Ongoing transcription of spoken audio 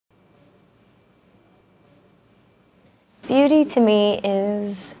Beauty to me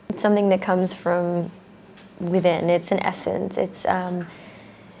is something that comes from within. It's an essence. It's a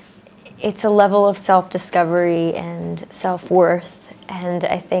level of self-discovery and self-worth. And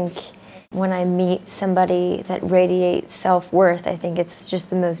I think when I meet somebody that radiates self-worth, I think it's just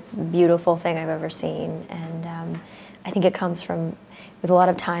the most beautiful thing I've ever seen. And I think it comes from with a lot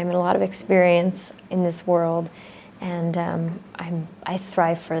of time and a lot of experience in this world. And I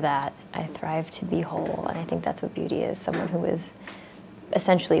thrive for that. I thrive to be whole, and I think that's what beauty is, someone who is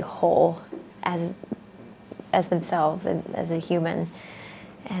essentially whole as themselves and as a human.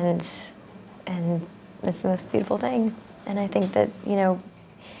 And it's the most beautiful thing. And I think that, you know,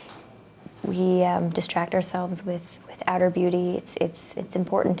 we distract ourselves with outer beauty. It's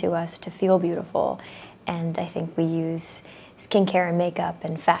important to us to feel beautiful. And I think we use skincare and makeup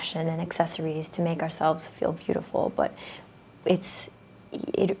and fashion and accessories to make ourselves feel beautiful, but it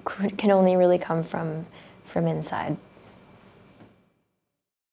can only really come from inside.